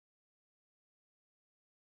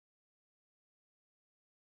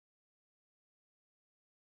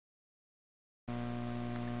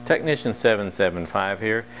Technician 775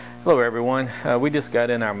 here. Hello everyone. We just got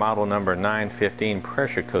in our model number 915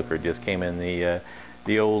 pressure cooker. Just came in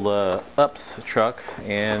the old UPS truck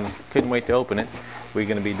and couldn't wait to open it. We're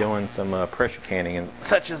going to be doing some pressure canning and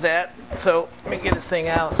such as that. So let me get this thing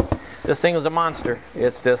out. This thing is a monster.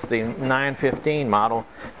 It's just the 915 model,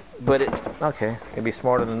 but okay, it'd be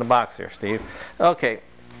smarter than the box there, Steve. Okay,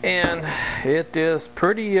 and it is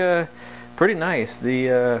pretty nice.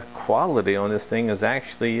 The quality on this thing is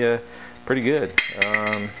actually pretty good.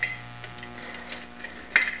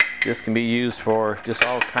 This can be used for just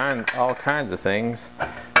all kinds of things.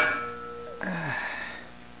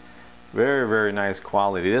 Very nice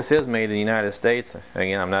quality. This is made in the United States.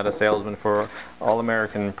 Again, I'm not a salesman for All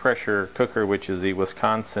American Pressure Cooker, which is the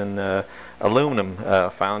Wisconsin aluminum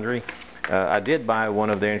foundry. I did buy one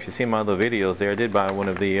of their, if you see my other videos there, I did buy one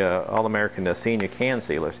of the All American senior can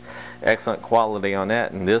sealers. Excellent quality on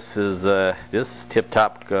that, and this is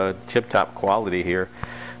tip-top quality here.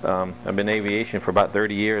 I've been in aviation for about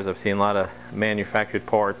 30 years. I've seen a lot of manufactured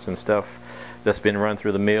parts and stuff that's been run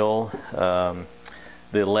through the mill,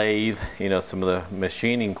 the lathe, you know, some of the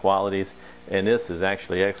machining qualities, and this is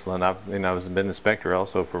actually excellent. I've been an inspector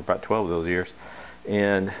also for about 12 of those years,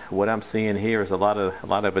 and what I'm seeing here is a lot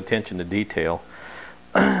of attention to detail.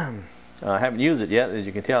 I haven't used it yet, as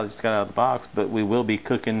you can tell. I just got out of the box, but we will be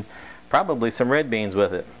cooking probably some red beans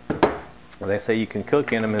with it. They say you can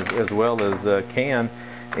cook in them as well as can,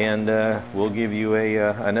 and we'll give you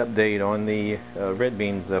an update on the red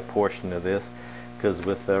beans portion of this, because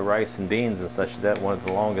with rice and beans and such, that one of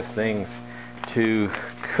the longest things to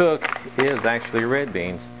cook is actually red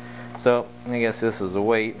beans. So I guess this is a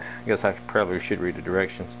wait. I guess I probably should read the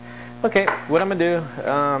directions. Okay, what I'm gonna do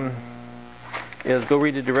is go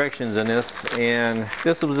read the directions in this, and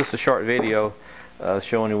this was just a short video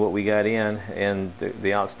showing you what we got in and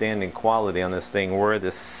the outstanding quality on this thing, where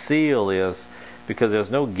the seal is, because there's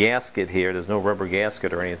no gasket here, there's no rubber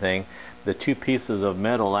gasket or anything. The two pieces of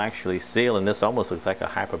metal actually seal, and this almost looks like a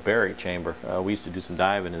hyperbaric chamber. We used to do some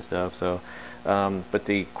diving and stuff, so but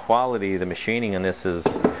the quality, the machining in this is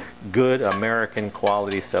good American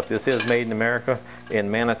quality stuff. This is made in America,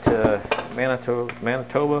 in Manitoba.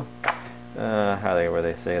 Where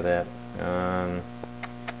they say that?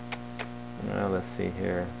 Well, let's see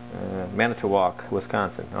here. Manitowoc,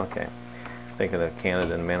 Wisconsin. Okay. Thinking of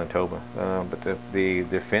Canada and Manitoba, but the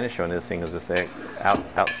finish on this thing is just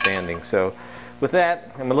outstanding. So with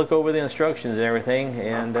that, I'm gonna look over the instructions and everything,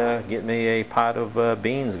 and get me a pot of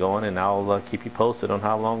beans going, and I'll keep you posted on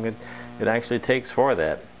how long it actually takes for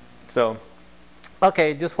that. So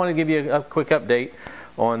okay, just want to give you a quick update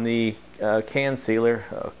on the can sealer,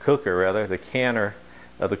 cooker rather, the canner,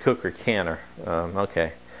 the cooker canner.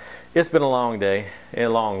 Okay. It's been a long day, a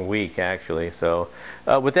long week actually. So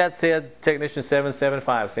with that said, Technician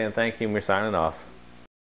 775 saying thank you, and we're signing off.